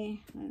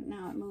me,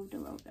 now it moved a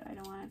little bit. I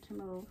don't want it to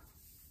move.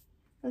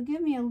 It'll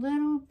give me a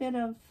little bit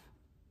of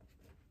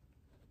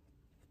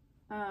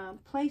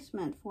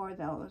placement for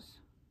those.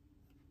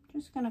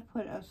 Just going to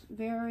put a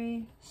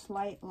very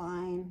slight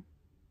line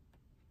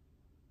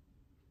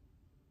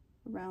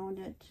around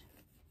it.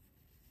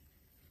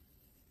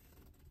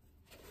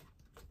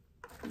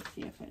 Let's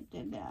see if it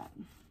did that.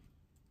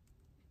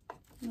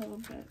 A little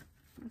bit.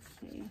 Let's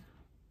see.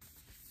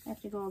 I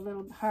have to go a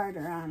little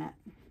harder on it.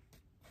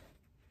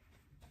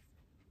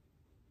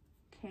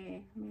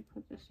 Okay, let me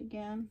put this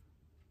again.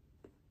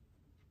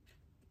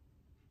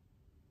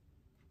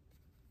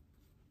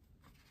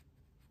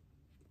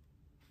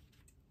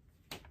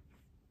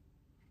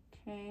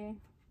 Okay.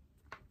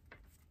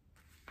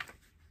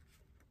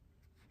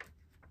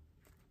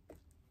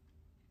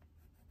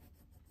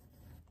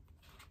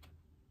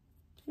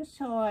 just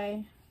so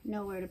I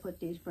know where to put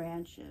these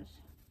branches.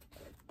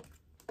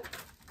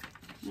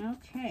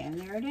 Okay, and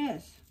there it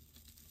is.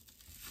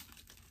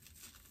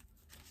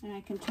 And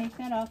I can take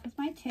that off with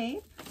my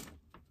tape.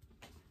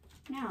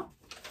 Now,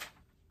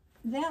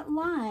 that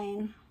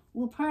line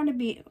will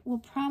probably,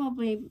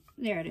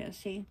 there it is,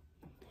 see?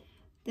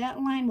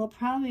 That line will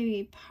probably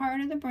be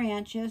part of the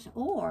branches,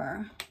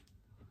 or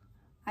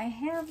I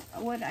have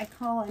what I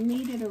call a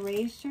kneaded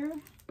eraser,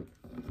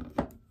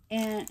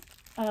 and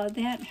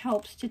that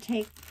helps to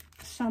take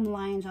some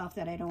lines off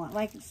that I don't want.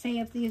 Like, say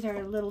if these are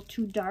a little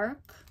too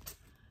dark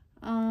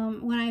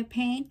when I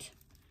paint,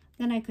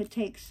 then I could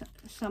take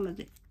some of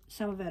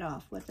it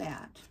off with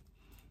that.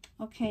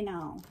 Okay,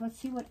 now let's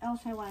see what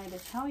else I wanted to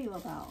tell you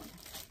about.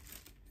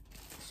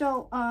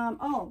 So,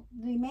 oh,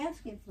 the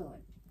masking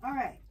fluid. All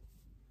right,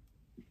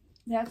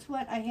 that's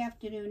what I have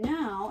to do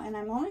now, and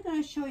I'm only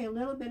going to show you a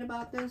little bit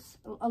about this,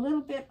 a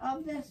little bit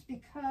of this,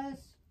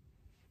 because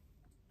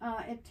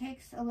it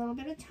takes a little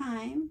bit of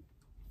time,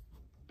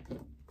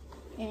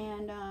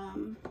 and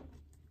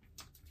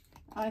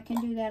I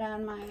can do that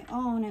on my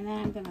own, and then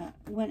I'm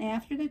gonna,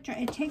 after the dry,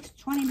 it takes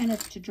 20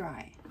 minutes to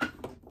dry.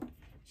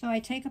 So I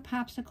take a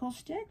popsicle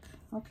stick,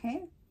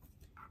 okay,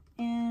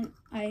 and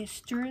I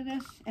stir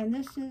this, and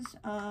this is,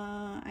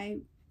 I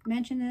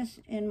mentioned this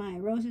in my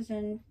Roses,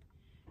 and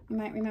you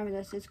might remember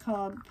this, it's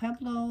called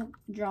Pueblo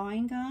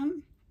drawing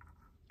gum.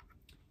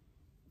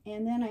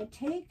 And then I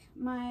take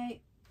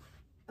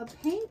a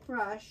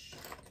paintbrush,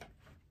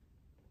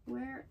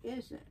 where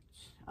is it?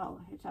 Oh,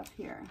 it's up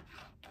here.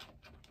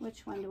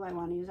 Which one do I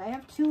want to use? I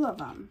have two of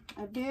them.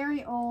 A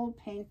very old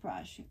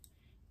paintbrush. It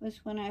was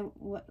when I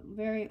was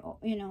very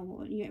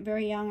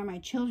young, or my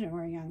children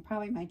were young,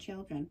 probably my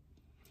children.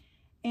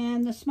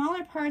 And the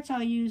smaller parts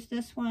I'll use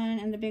this one,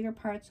 and the bigger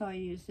parts I'll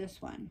use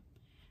this one.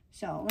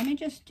 So let me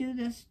just do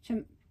this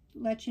to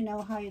let you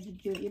know how you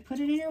do it. You put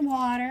it in your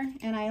water,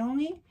 and I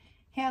only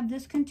have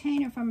this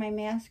container for my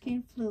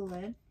masking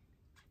fluid.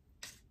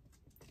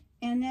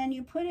 And then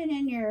you put it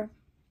in your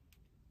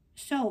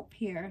soap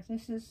here.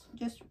 This is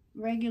just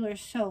regular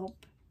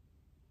soap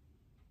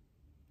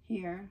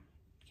here.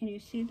 Can you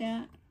see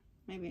that?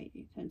 Maybe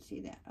you can see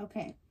that.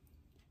 Okay.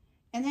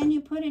 And then you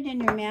put it in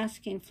your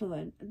masking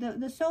fluid.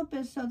 The soap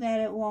is so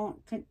that it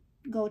won't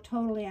go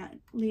totally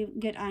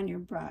get on your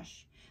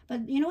brush.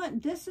 But you know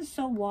what? This is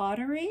so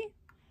watery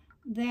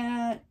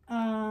that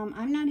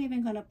I'm not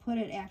even going to put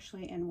it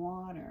actually in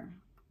water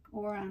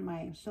or on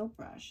my soap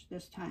brush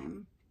this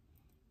time,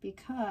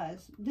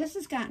 because this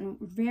has gotten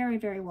very,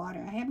 very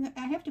watery.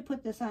 I have to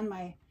put this on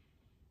my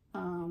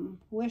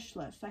wish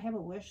list. I have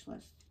a wish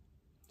list.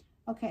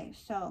 Okay,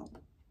 so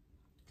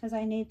because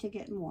I need to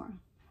get more.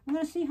 I'm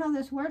going to see how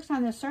this works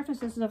on this surface.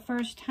 This is the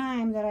first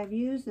time that I've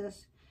used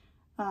this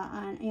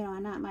on,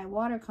 not my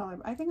watercolor.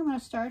 I think I'm going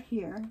to start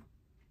here.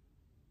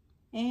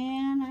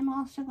 And I'm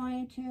also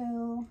going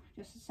to,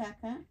 just a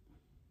second,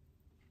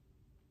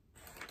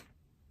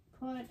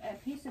 put a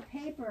piece of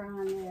paper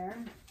on there.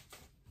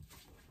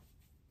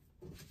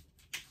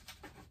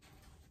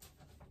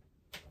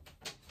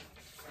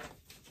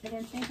 I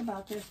didn't think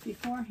about this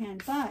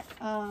beforehand, but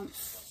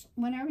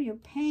whenever you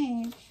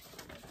paint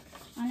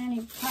on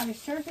any potted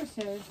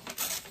surfaces,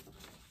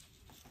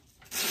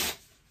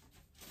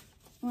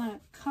 you want to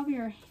cover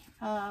your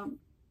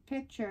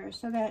picture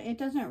so that it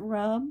doesn't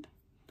rub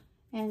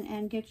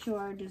and get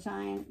your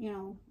design,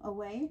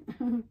 away.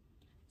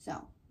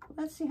 So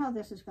let's see how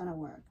this is going to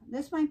work.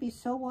 This might be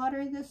so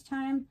watery this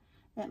time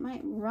that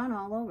might run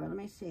all over. Let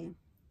me see.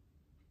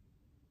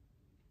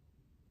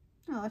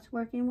 Oh, it's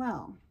working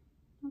well.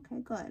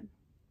 Okay, good.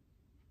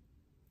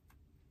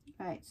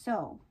 All right,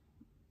 so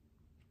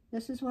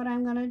this is what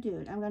I'm going to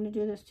do. I'm going to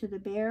do this to the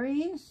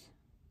berries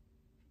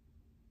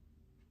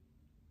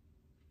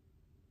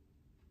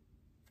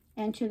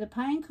and to the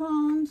pine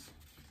cones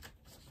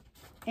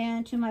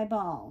and to my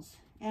balls.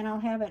 And I'll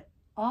have it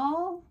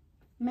all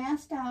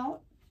masked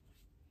out,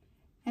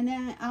 and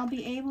then I'll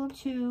be able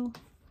to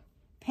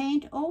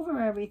paint over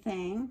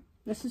everything.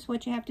 This is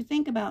what you have to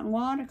think about in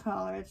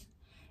watercolor.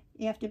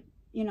 You have to,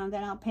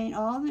 then I'll paint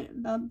all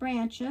the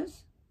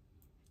branches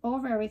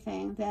over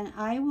everything. Then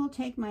I will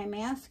take my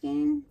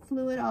masking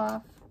fluid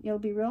off. It'll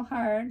be real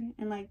hard,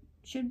 and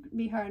should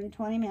be hard in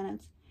 20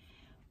 minutes.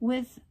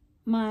 With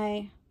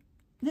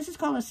this is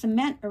called a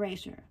cement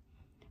eraser.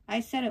 I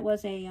said it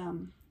was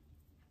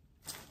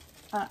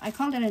I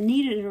called it a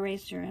kneaded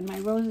eraser in my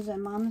Roses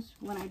and Mums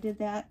when I did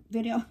that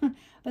video.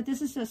 But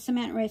this is a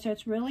cement eraser.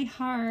 It's really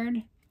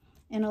hard,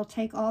 and it'll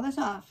take all this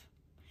off.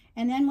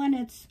 And then when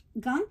it's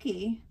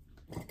gunky,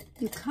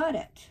 you cut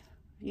it.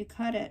 You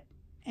cut it,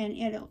 and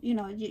it'll,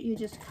 you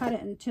just cut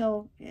it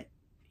until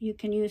you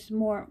can use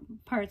more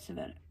parts of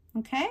it.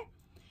 Okay?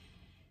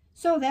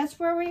 So that's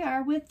where we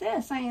are with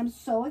this. I am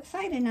so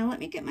excited. Now let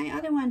me get my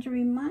other one to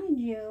remind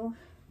you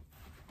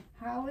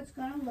how it's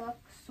going to look,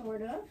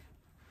 sort of,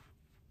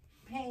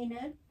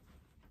 painted.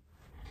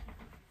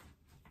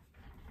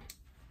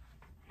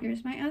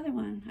 Here's my other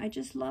one. I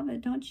just love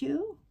it, don't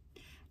you?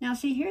 Now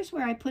see, here's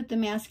where I put the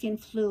masking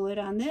fluid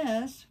on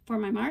this for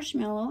my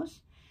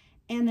marshmallows.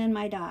 and then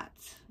my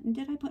dots. And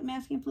did I put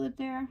masking fluid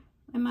there?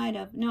 I might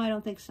have. No, I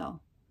don't think so.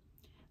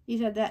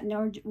 These are that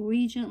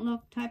Norwegian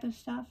look type of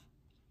stuff.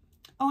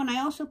 Oh, and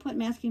I also put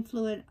masking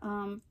fluid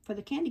for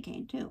the candy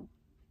cane too.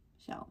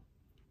 So,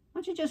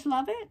 don't you just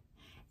love it?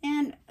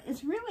 And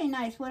it's really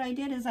nice. What I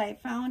did is I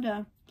found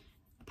a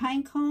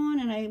pine cone,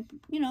 and I,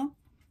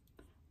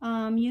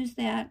 used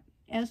that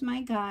as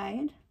my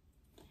guide.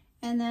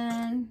 And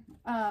then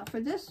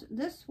for this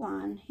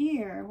one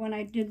here, when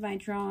I did my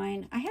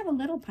drawing, I have a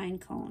little pine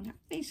cone.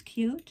 It's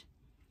cute.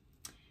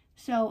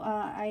 So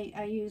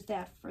I used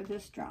that for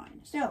this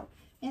drawing. So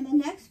in the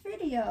next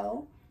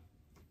video,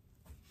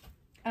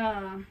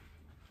 I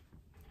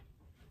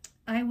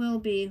will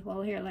be,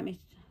 well, here, let me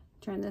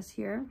turn this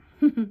here.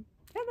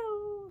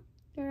 Hello,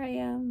 there I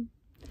am.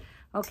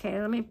 Okay,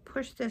 let me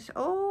push this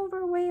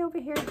way over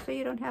here so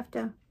you don't have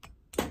to,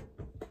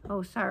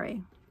 oh,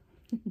 sorry.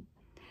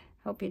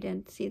 Hope you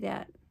didn't see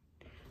that.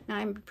 Now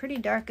I'm pretty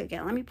dark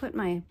again. Let me put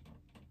my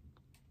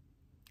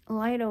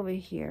light over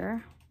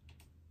here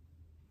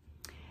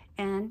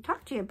and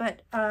talk to you.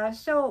 But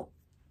so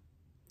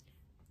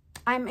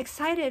I'm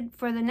excited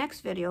for the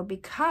next video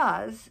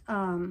because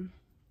I'm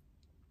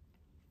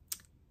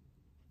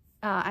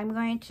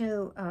going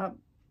to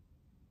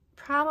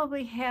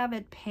probably have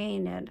it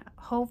painted,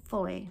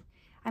 hopefully.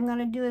 I'm going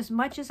to do as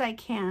much as I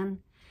can.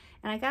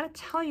 And I got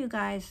to tell you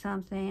guys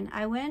something.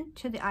 I went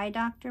to the eye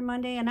doctor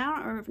Monday, and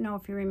I don't know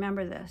if you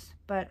remember this,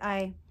 but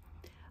I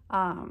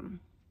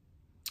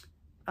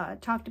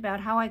talked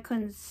about how I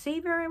couldn't see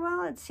very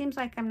well. It seems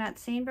like I'm not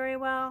seeing very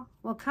well.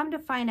 Well, come to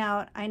find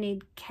out, I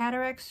need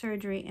cataract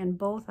surgery in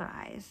both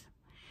eyes.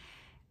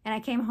 And I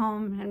came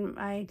home and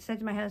I said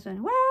to my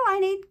husband, well, I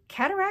need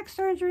cataract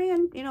surgery,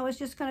 and, it's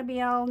just going to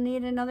be, I'll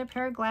need another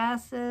pair of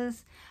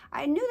glasses.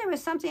 I knew there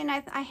was something.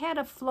 I had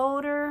a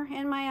floater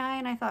in my eye,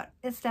 and I thought,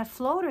 it's that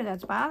floater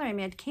that's bothering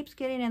me. It keeps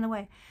getting in the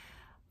way.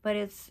 But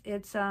it's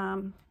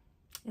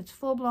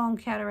full-blown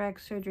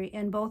cataract surgery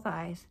in both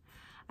eyes.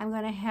 I'm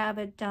going to have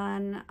it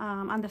done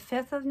on the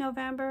 5th of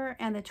November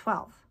and the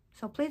 12th.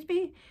 So please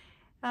keep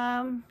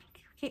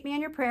me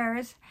in your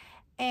prayers.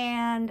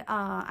 And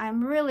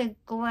I'm really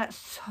glad,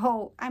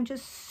 I'm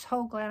just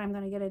so glad I'm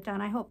going to get it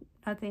done. I hope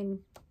nothing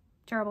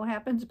terrible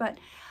happens, but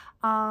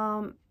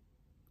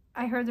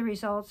I heard the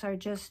results are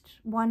just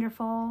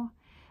wonderful.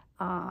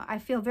 I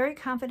feel very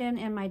confident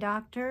in my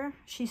doctor.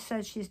 She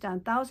says she's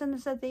done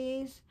thousands of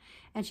these,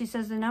 and she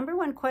says the number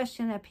one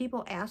question that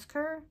people ask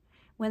her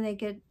when they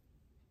get,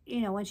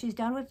 when she's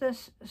done with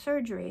this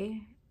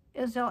surgery,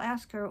 is they'll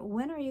ask her,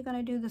 when are you going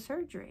to do the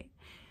surgery?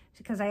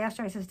 Because I asked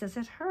her, I says, does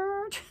it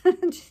hurt?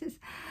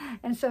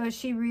 And so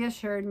she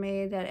reassured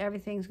me that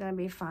everything's going to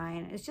be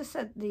fine. It's just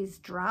that these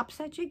drops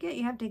that you get,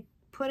 you have to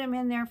put them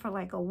in there for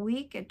like a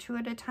week, 2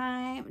 at a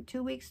time,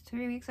 2 weeks,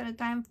 3 weeks at a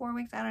time, 4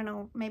 weeks, I don't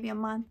know, maybe a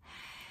month,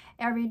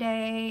 every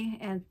day,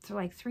 and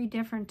like 3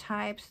 different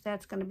types.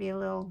 That's going to be a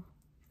little,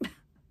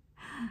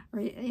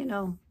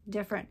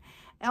 different.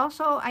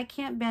 Also, I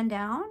can't bend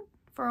down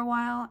for a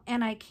while,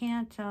 and I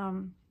can't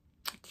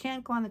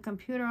go on the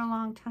computer a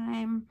long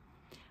time.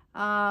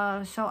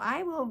 So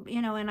I will,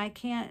 and I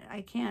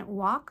can't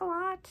walk a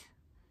lot.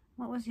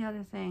 What was the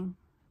other thing?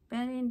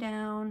 Bending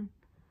down.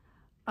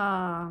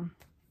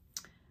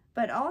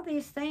 But all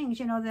these things,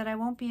 that I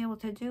won't be able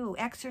to do.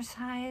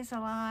 Exercise a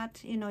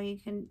lot. You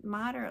can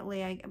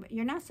moderately.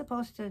 You're not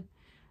supposed to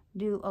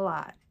do a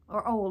lot.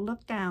 Or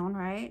look down,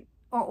 right?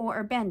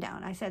 Or bend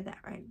down. I said that,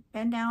 right?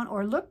 Bend down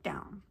or look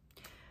down.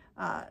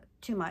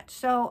 Too much.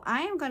 So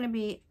I am going to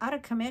be out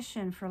of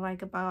commission for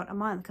like about a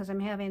month because I'm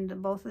having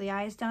both of the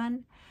eyes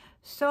done.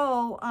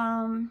 So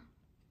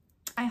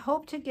I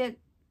hope to get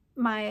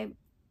I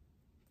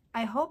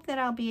hope that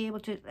I'll be able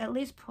to at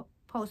least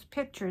post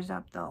pictures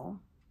up though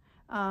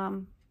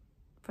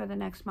for the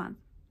next month.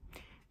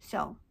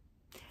 So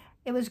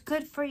it was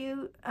good for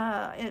you.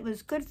 It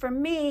was good for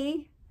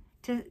me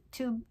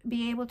to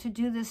be able to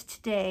do this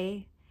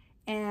today,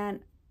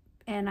 and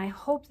I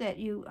hope that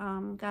you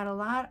got a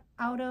lot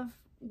out of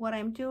what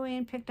I'm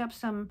doing, picked up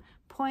some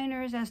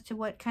pointers as to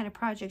what kind of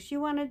projects you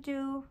want to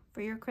do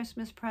for your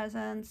Christmas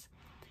presents,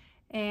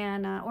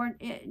 and or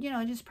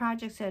just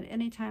projects at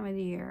any time of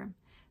the year.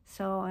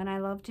 So, and I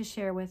love to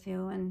share with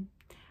you, and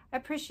I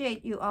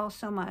appreciate you all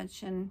so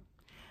much. And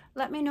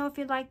let me know if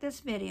you like this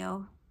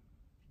video.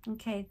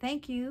 Okay,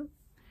 thank you,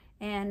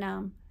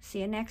 and see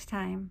you next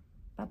time.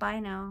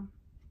 Bye-bye now.